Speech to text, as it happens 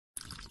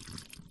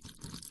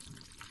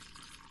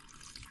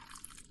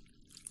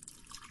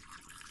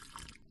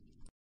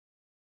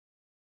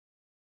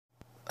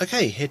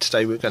Okay, here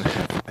today we're going to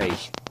have a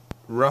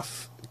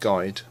rough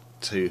guide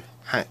to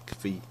hack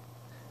the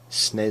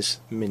Snes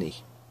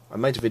Mini. I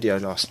made a video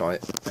last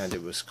night and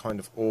it was kind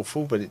of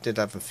awful, but it did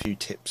have a few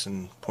tips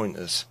and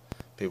pointers,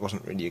 but it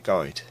wasn't really a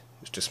guide. It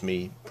was just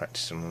me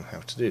practicing on how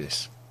to do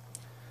this.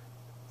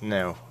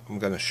 Now I'm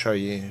going to show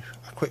you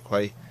a quick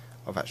way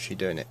of actually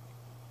doing it.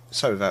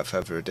 So without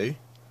further ado,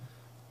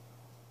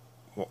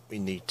 what we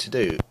need to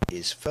do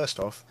is first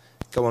off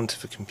go onto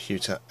the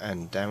computer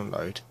and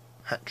download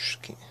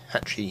Hakchi.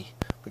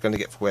 We're going to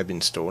get the web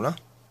installer,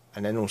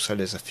 and then also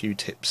there's a few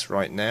tips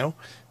right now.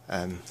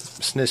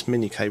 Snes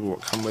Mini cable will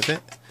come with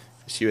it.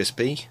 It's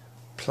USB.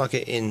 Plug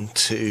it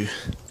into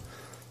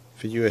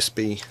the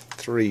USB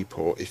 3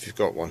 port if you've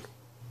got one.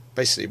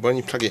 Basically, when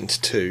you plug it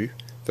into 2,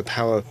 the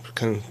power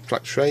can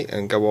fluctuate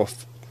and go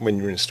off when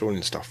you're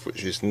installing stuff,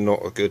 which is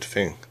not a good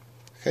thing.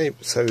 Okay,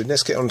 so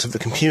let's get onto the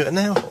computer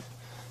now.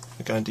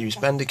 We're going to use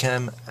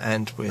Bandicam,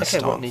 and we'll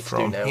start what I need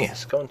from to do now here.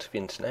 is go onto the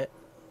internet,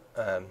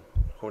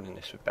 recording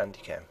this with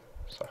Bandicam,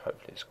 so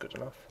hopefully it's good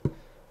enough,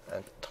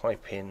 and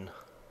type in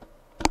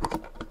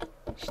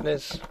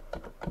Snes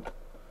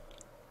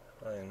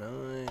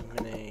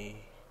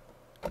Mini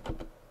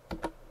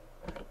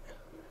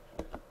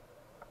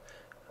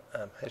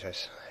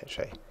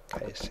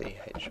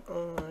H-A-K-C-H-I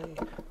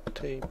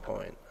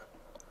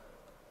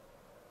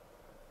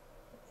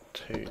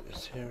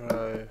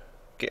 2.20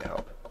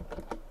 GitHub.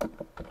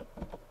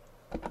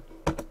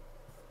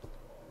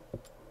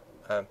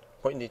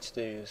 What you need to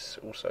do is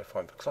also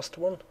find the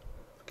cluster one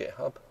for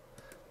GitHub,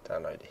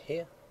 download it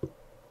here. You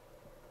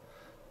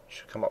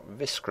should come up with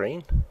this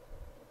screen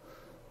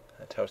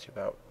that tells you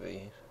about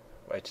the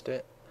way to do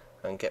it,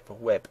 and get the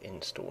web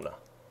installer.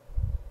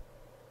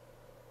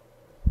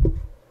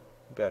 You'll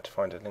be able to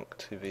find a link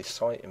to the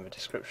site in the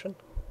description.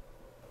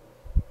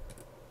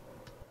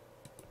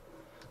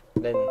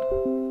 Then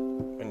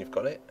when you've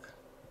got it,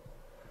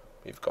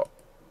 we've got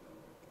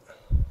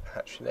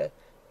Hakchi there,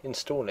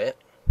 install it.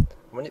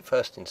 When it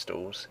first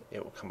installs,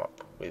 it will come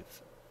up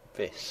with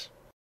this.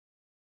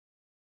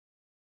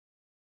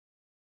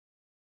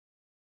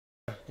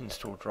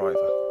 Install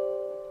driver.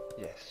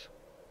 Yes.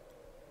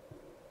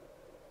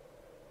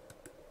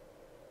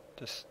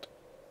 Just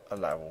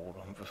allow all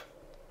of the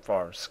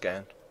virus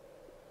scan.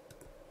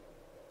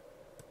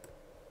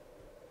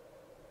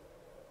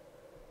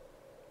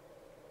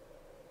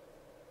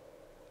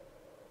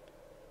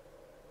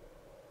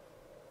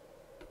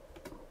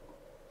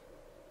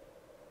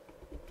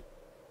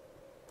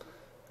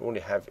 All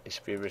you have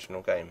is the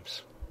original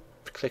games.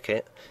 If you click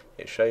it,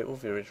 it'll show you all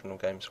the original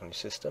games on your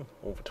system,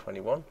 all the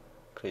 21,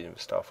 including the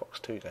Star Fox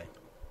 2 game.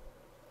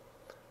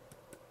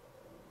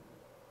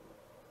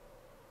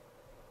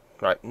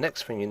 Right,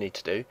 next thing you need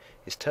to do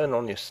is turn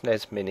on your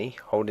Snes Mini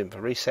holding the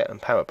reset and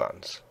power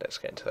buttons. Let's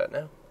get into that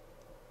now.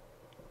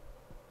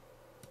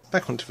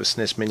 Back onto the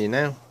Snes Mini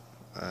now.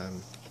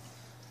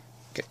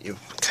 Get your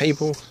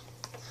cable.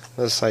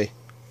 As I say,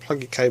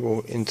 plug your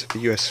cable into the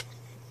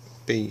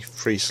USB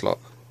 3 slot.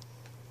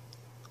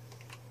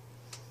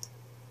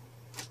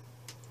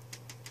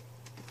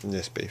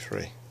 USB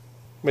 3.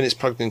 When it's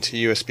plugged into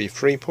USB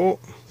 3 port,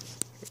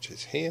 which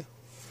is here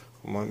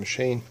on my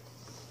machine,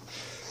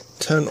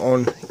 turn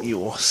on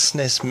your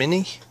Snes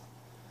Mini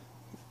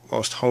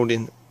whilst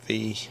holding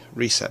the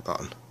reset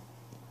button.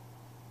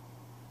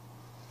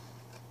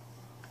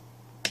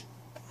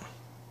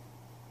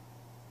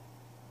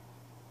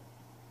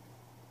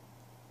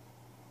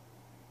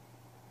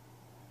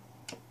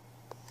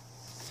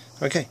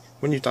 Okay,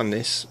 when you've done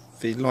this,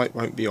 the light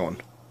won't be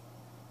on,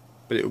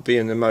 but it will be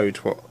in the mode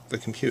what the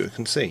computer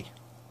can see.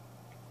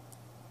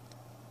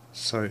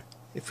 So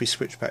if we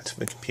switch back to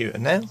the computer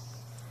now,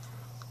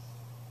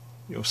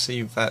 you'll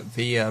see that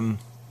the there's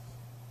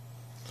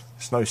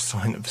no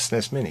sign of the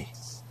Snes Mini,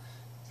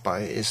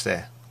 but it is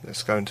there.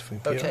 Let's go into the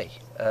computer. Okay,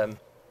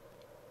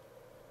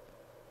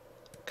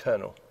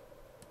 kernel.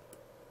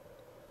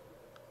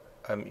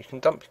 You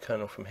can dump your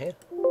kernel from here.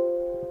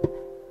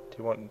 Do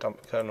you want to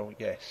dump the kernel?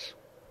 Yes.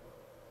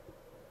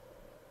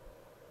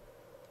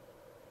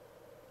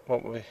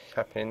 What will be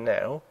happening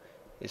now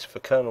is the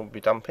kernel will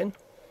be dumping,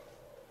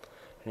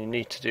 and you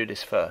need to do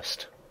this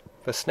first.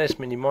 The Snes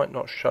Mini might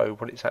not show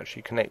what it's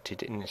actually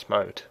connected in this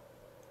mode,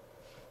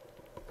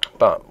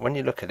 but when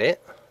you look at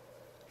it,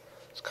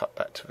 let's cut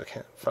back to the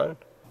phone.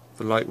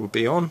 The light will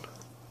be on,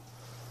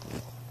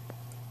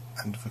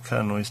 and the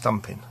kernel is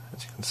dumping,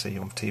 as you can see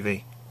on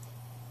TV.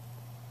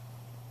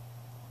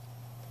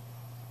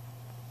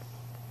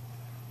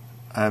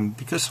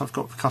 Because I've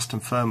got the custom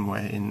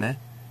firmware in there,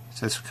 it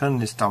says the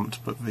kernel is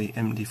dumped, but the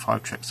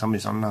MD5 checksum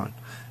is unknown.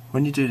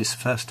 When you do this the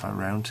first time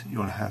round, you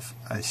want to have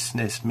a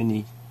Snes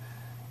Mini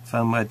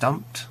firmware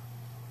dumped,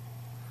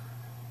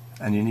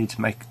 and you need to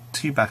make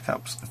 2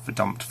 backups of the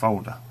dumped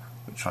folder,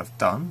 which I've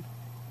done.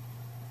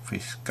 If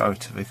we go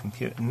to the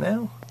computer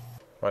now.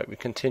 Right, we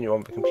continue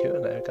on the computer,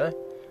 there we go.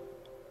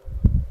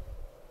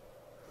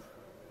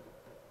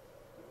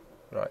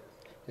 Right,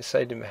 it's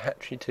saved in the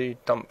Hakchi 2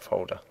 dump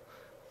folder,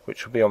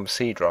 which will be on the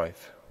C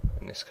drive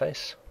in this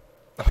case.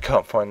 I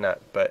can't find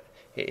that, but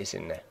it is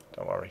in there,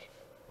 don't worry.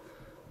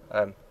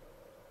 It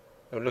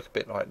will look a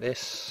bit like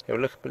this. It will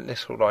look a bit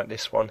little like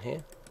this one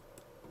here,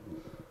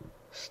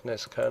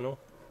 Snes kernel.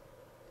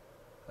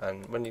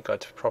 And when you go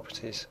to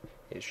properties,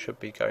 it should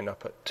be going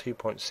up at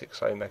 2.60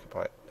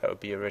 megabyte. That would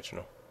be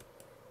original.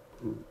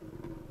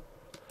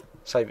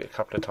 Save it a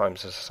couple of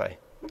times, as I say.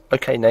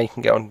 Okay, now you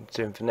can get on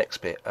doing the next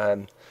bit.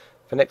 The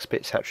next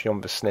bit's actually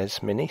on the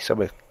Snes Mini, so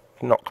we'll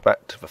knock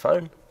back to the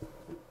phone.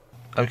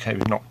 Okay,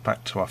 we've knocked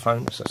back to our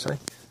phone, as I say.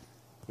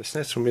 The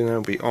Snes will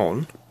now be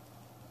on,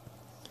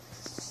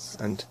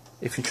 and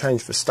if you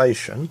change the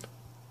station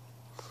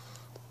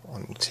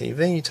on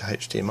TV to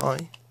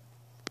HDMI,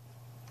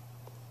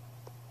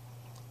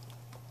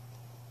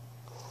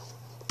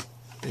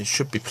 it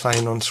should be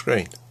playing on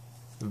screen.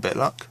 With a bit of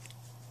luck.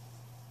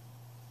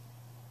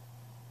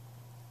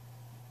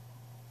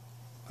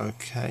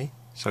 Okay,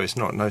 so it's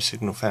not no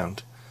signal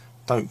found.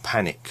 Don't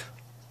panic.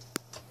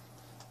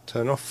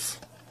 Turn off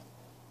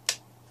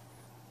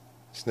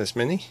Snes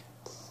Mini.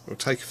 It'll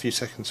take a few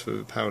seconds for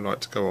the power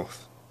light to go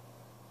off.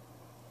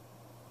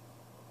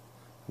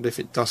 And if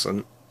it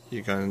doesn't,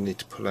 you're going to need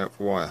to pull out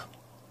the wire.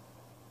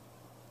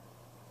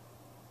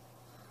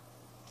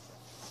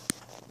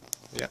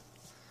 Yeah.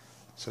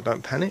 So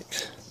don't panic.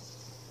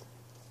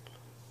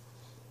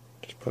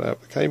 Just pull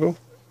out the cable.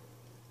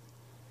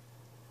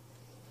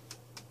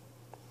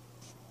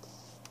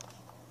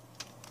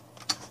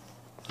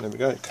 There we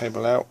go,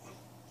 cable out,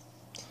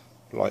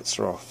 lights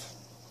are off.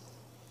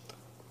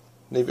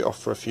 Leave it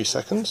off for a few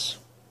seconds,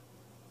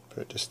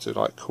 for it just to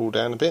like cool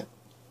down a bit,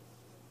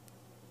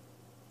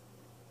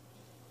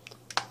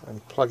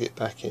 and plug it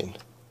back in.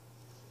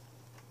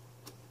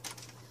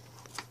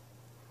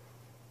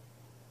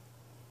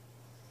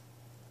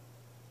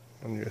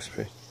 On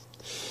USB.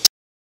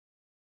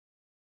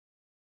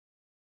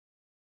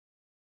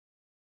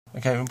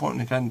 Okay, what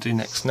we're going to do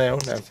next now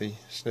the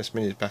Snes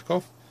Mini is back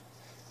off,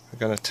 we're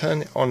going to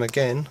turn it on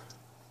again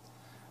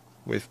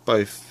with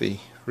both the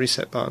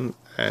reset button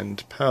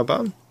and power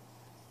button.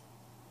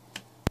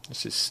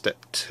 This is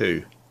step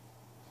 2.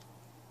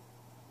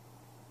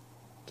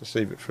 Just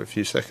leave it for a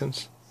few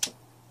seconds.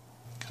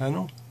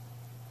 Kernel.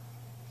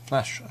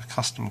 Flash a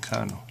custom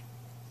kernel.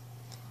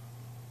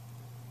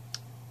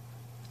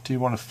 Do you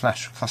want to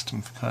flash a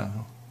custom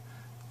kernel?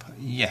 But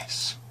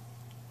yes.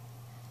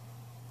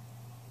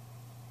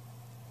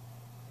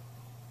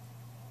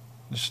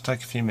 This will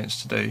take a few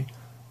minutes to do.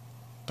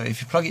 But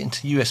if you plug it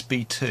into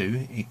USB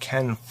 2, it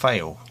can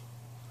fail.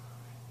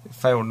 It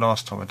failed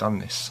last time I done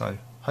this, so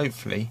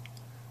hopefully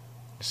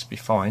this will be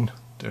fine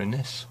doing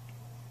this.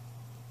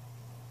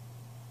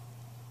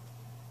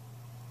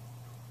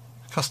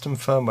 Custom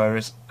firmware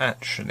is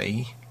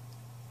actually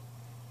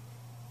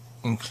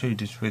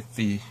included with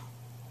the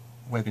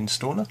web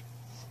installer.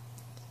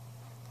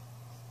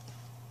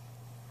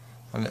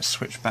 And let's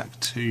switch back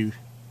to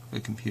the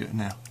computer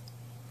now.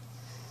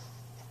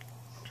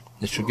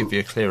 This should give you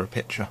a clearer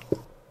picture.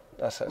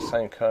 That's that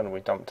same kernel we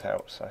dumped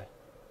out, so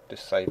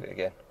just save it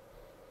again.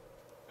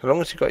 As long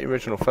as you've got your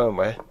original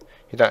firmware,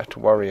 you don't have to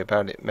worry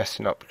about it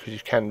messing up, because you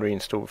can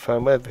reinstall the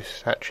firmware. This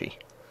is Hakchi.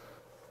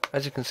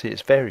 As you can see,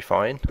 it's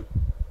verifying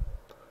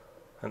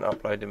and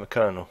uploading the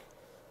kernel.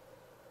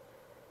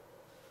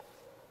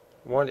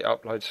 While it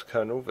uploads the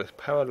kernel, the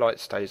power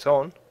light stays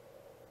on.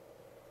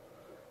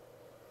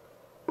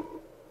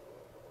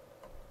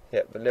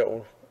 Yep, the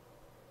little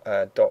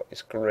dot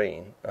is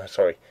green.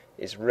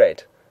 Is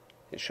red.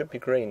 It should be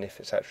green if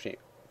it's actually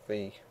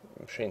the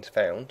machine's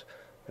found,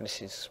 and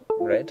this is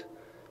red.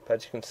 But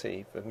as you can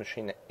see, the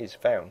machine is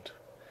found.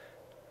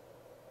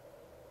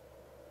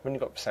 When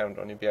you've got the sound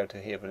on, you'll be able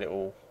to hear the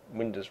little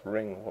Windows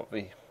ring what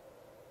the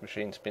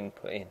machine's been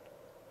put in.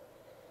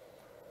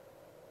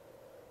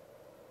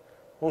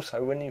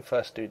 Also, when you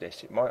first do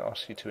this, it might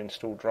ask you to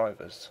install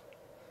drivers.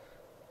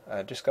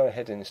 Just go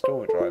ahead and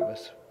install the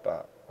drivers,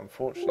 but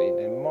unfortunately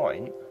they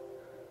might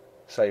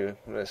say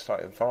there's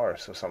like a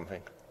virus or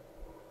something.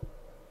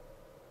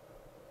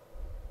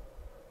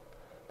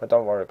 But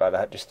don't worry about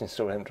that, just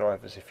install them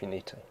drivers if you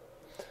need to.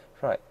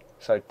 Right,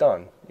 so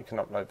done. You can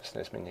upload the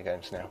Snes Mini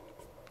games now.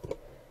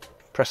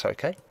 Press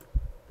OK.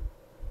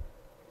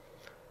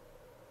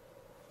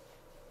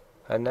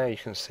 And now you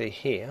can see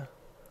here,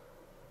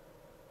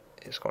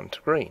 it's gone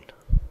to green.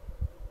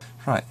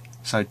 Right,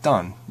 so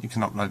done. You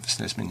can upload the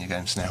Snes Mini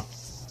games now.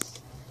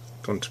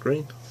 Gone to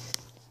green.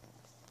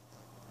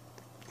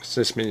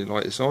 Snes Mini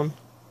light is on.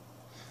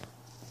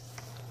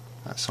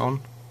 That's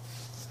on.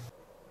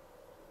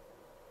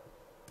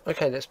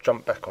 Okay, let's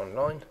jump back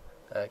online,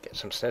 get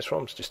some Snes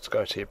ROMs just to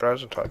go to your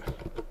browser type.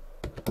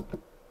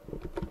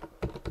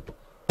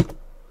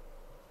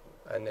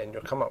 And then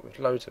you'll come up with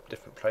loads of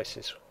different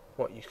places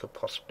what you could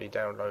possibly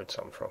download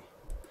some from.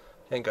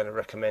 I ain't going to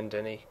recommend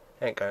any,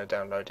 ain't going to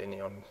download any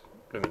on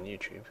blooming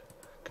YouTube,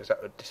 because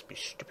that would just be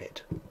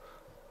stupid.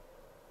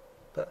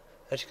 But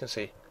as you can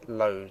see,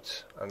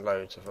 loads and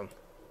loads of them.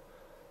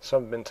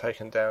 Some have been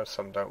taken down,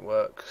 some don't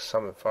work,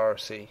 some are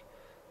virusy.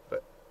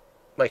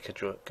 Make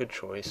a good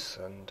choice,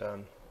 and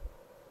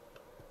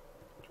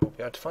you'll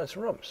be able to find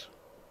some ROMs.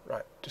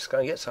 Right, just go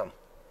and get some.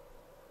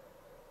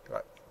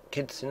 Right,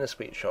 Kids in the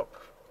sweet shop,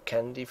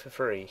 candy for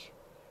free.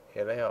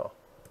 Here they are.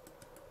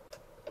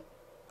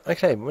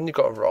 Okay, when you've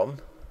got a ROM,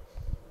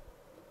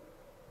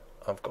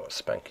 I've got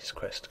Spanky's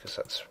Quest because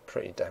that's a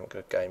pretty damn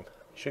good game.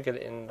 You should get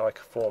it in like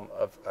a form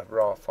of a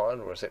RAR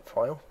file or a zip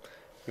file.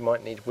 You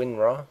might need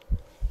WinRAR,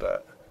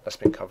 but that's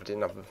been covered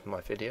in other of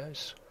my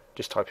videos.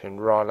 Just type in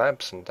RAR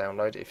Labs and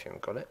download it if you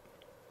haven't got it.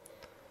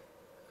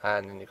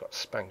 And then you've got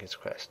Spanky's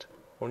Quest.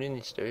 All you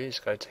need to do is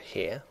go to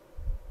here,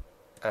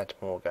 add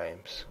more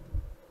games.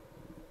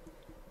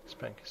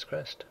 Spanky's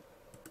Quest.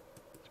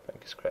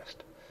 Spanky's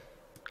Quest.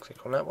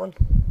 Click on that one,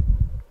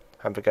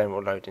 and the game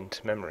will load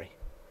into memory.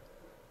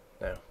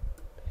 Now,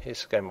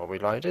 here's the game will be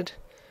loaded,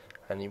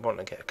 and you want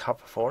to get a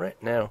cover for it.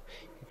 Now,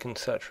 you can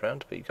search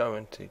around, but you go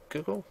into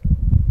Google,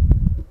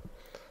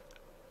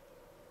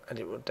 and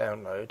it will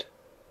download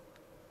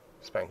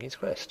Spanky's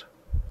Quest.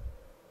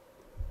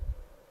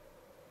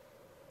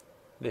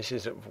 This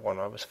isn't the one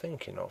I was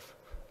thinking of,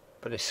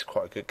 but this is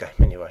quite a good game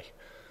anyway.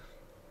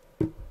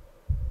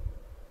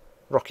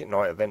 Rocket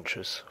Knight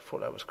Adventures. I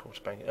thought that was called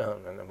Spanky. Oh,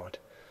 no, never mind.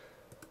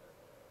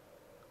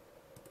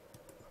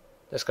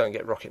 Let's go and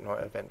get Rocket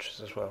Knight Adventures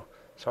as well.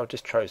 So I've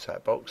just chose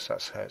that box.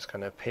 That's how it's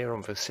going to appear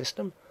on the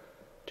system.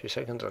 2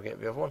 seconds, I'll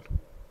get the other one.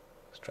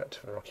 Straight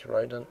to the Rocky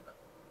Rodent.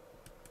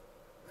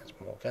 There's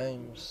more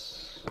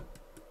games.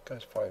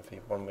 Goes find the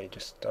one we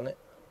just done it.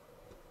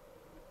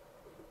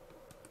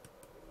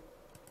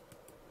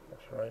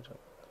 Rocky Rodent.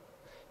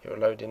 It will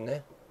load in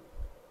there.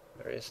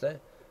 There it is there.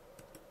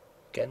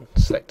 Again,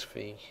 select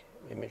the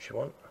image you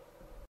want.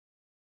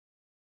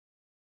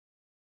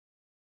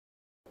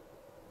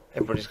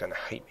 Everybody's going to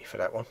hate me for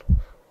that one.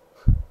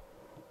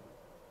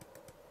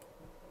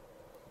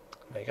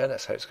 There you go,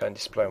 that's how it's going to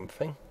display on the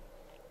thing.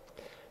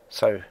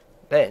 So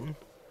then,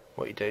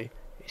 what you do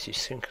is you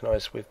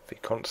synchronise with the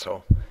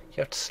console. You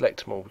have to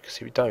select them all, because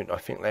if you don't, I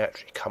think they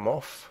actually come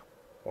off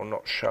or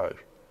not show.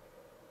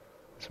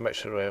 So make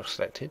sure they're all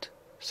selected.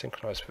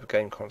 Synchronise with the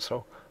game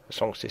console,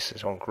 as long as this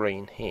is on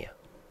green here.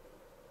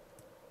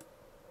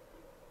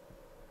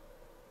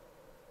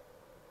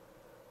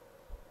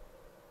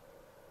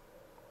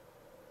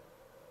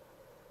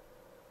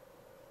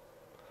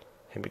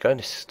 Here we go,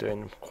 this is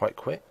doing quite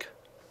quick.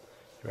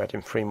 You're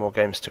adding 3 more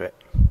games to it.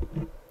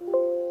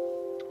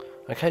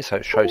 Okay, so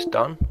it shows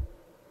done,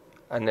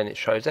 and then it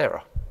shows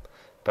error.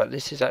 But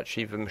this is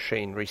actually the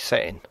machine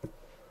resetting.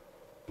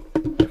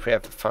 If we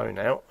have the phone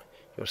out,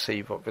 you'll see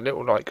what the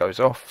little light goes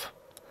off,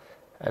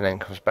 and then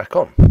comes back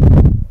on.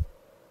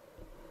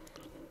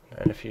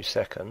 Now in a few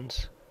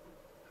seconds,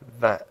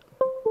 that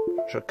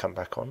should come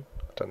back on.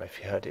 I don't know if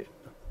you heard it.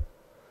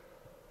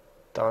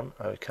 Done,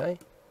 okay.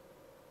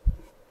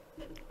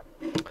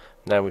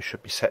 Now we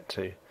should be set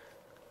to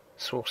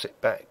source it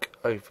back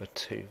over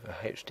to the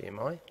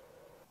HDMI.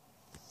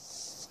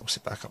 Source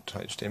it back up to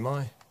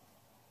HDMI.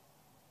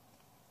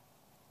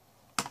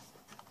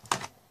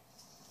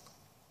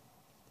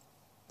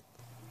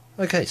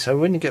 Okay, so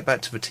when you get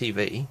back to the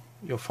TV,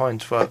 you'll find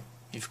that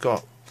you've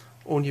got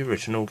all the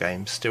original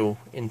games still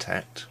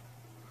intact.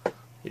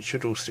 It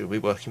should all still be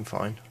working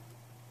fine.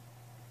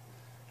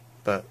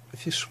 But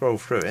if you scroll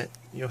through it,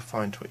 you'll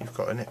find that you've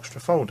got an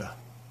extra folder.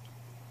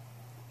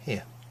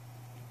 Here.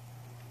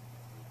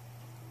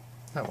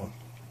 That one.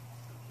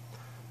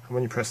 And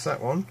when you press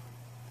that one,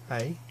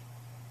 A,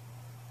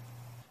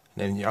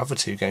 then the other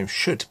 2 games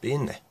should be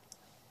in there.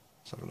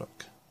 Let's have a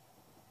look.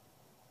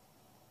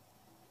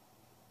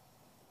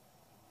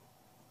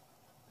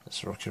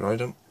 That's the Rocky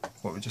Rodent,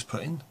 what we just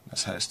put in.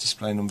 That's how it's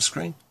displaying on the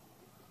screen.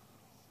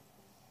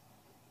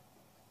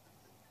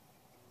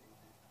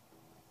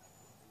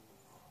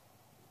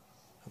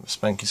 And the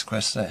Spanky's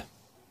Quest there.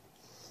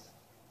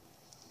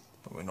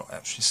 But we're not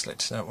actually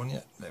selected that one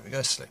yet. There we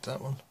go, select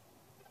that one.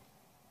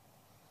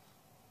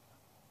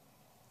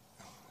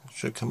 It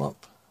should come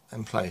up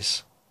and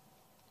place.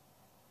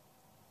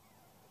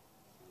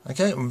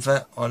 Okay, and with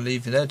that I'll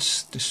leave it there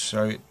just to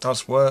show it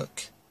does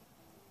work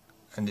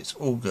and it's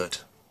all good.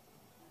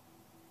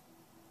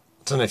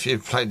 I don't know if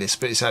you've played this,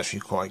 but it's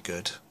actually quite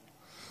good.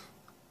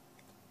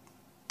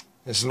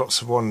 There's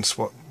lots of ones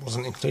what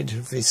wasn't included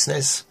with the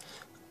Snes.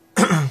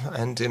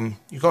 And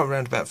you've got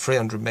around about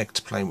 300 meg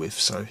to play with,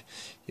 so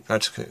you've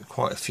had to get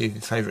quite a few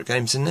favourite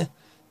games in there.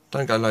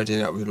 Don't go loading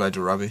it up with a load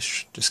of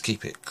rubbish, just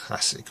keep it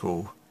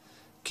classical,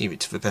 keep it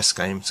to the best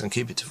games and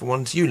keep it to the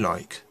ones you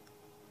like.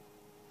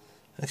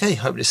 Okay,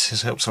 hope this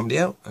has helped somebody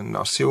out, and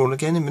I'll see you all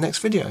again in the next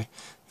video.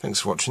 Thanks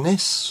for watching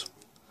this,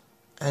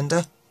 and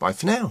bye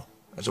for now,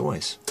 as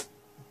always.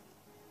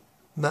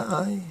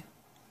 Bye.